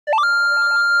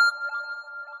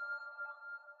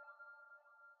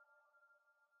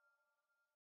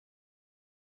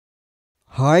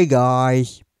Hi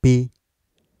guys, P.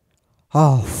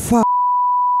 Oh fuck.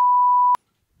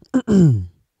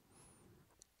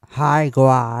 Hi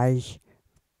guys,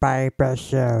 Paper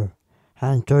Show,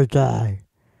 and today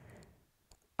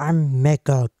I'm make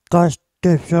a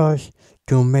custom sauce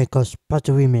to make a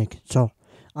spicy remix. So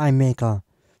I make a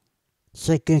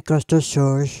second custom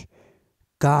sauce.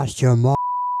 Custom.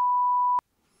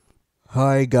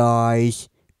 Hi guys,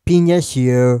 Penis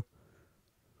here.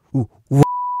 Ooh,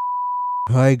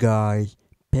 Hi guys,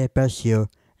 Pepper's here,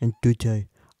 and today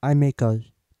I make a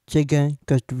chicken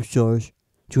custom sauce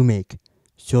to make.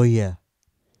 So yeah,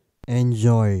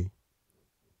 enjoy.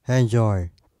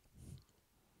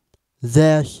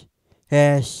 This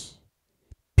is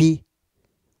P.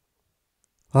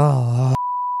 Oh,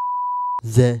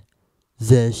 this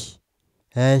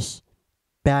is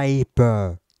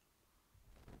paper.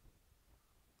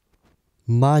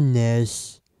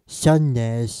 Madness,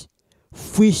 sadness,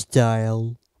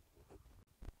 freestyle.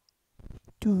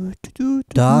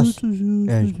 Das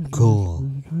and cool.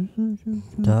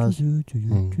 Das and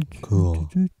cool.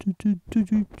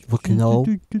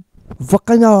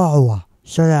 Volcano.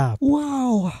 Shut up.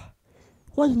 Wow.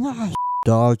 What's that?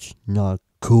 That's not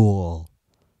cool.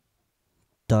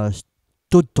 That's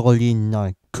totally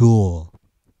not cool.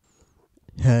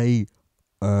 Hey,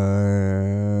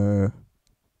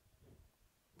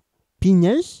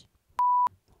 penis?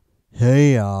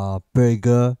 Hey,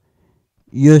 burger.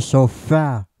 You're so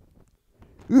fat.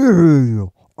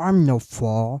 Ew, I'm not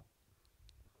fat.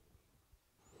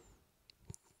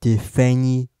 The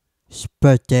funny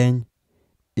Spartan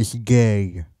is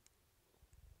gay.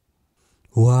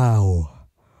 Wow.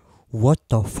 What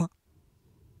the fuck?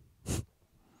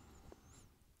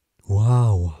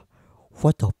 Wow.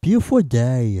 What a beautiful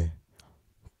day.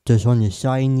 The sun is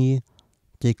shiny,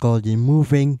 the cloud is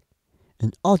moving,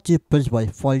 and all the birds were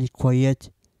fully quiet,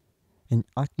 and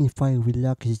I can find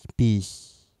relaxed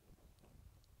peace.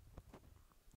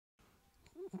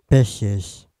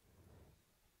 Precious.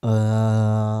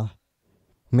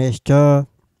 Mister,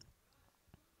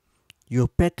 you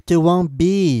picked the wrong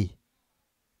bee.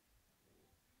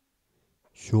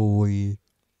 Sorry,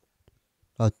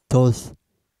 I thought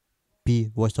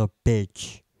bee was a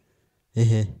bitch.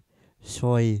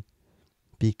 Sorry,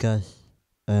 because,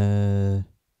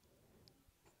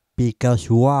 because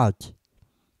what?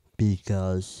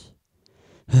 Because,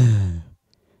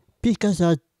 because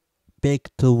I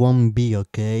picked the wrong bee,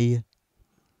 okay?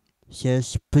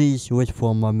 Yes, please wait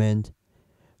for a moment.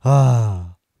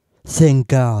 Thank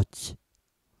God.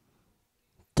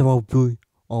 That will be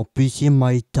a busy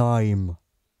my time.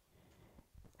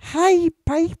 Hi,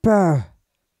 Piper.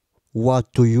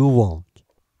 What do you want?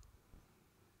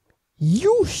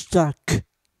 You stuck.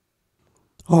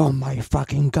 Oh my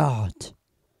fucking God.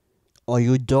 Are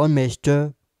you done,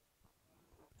 mister?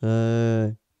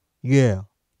 Yeah.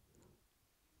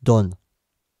 Done.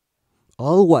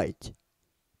 Alright.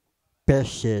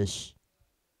 Precious.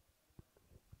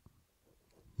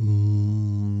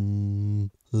 Oh.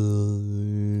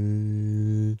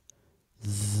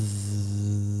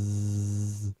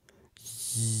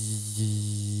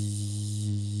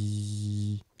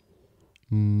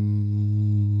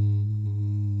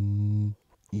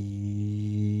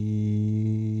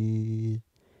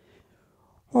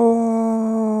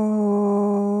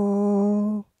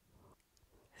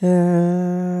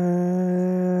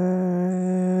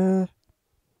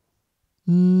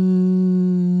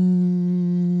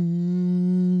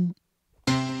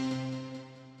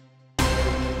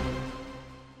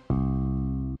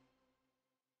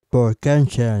 For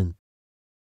attention.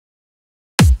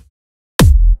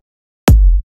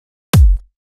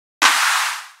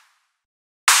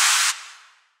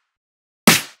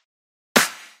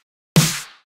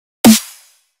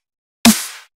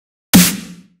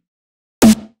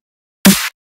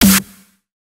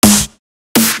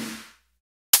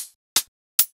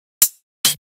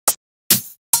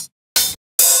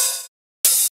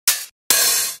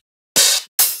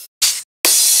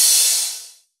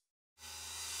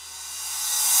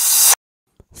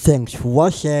 Thanks for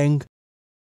watching.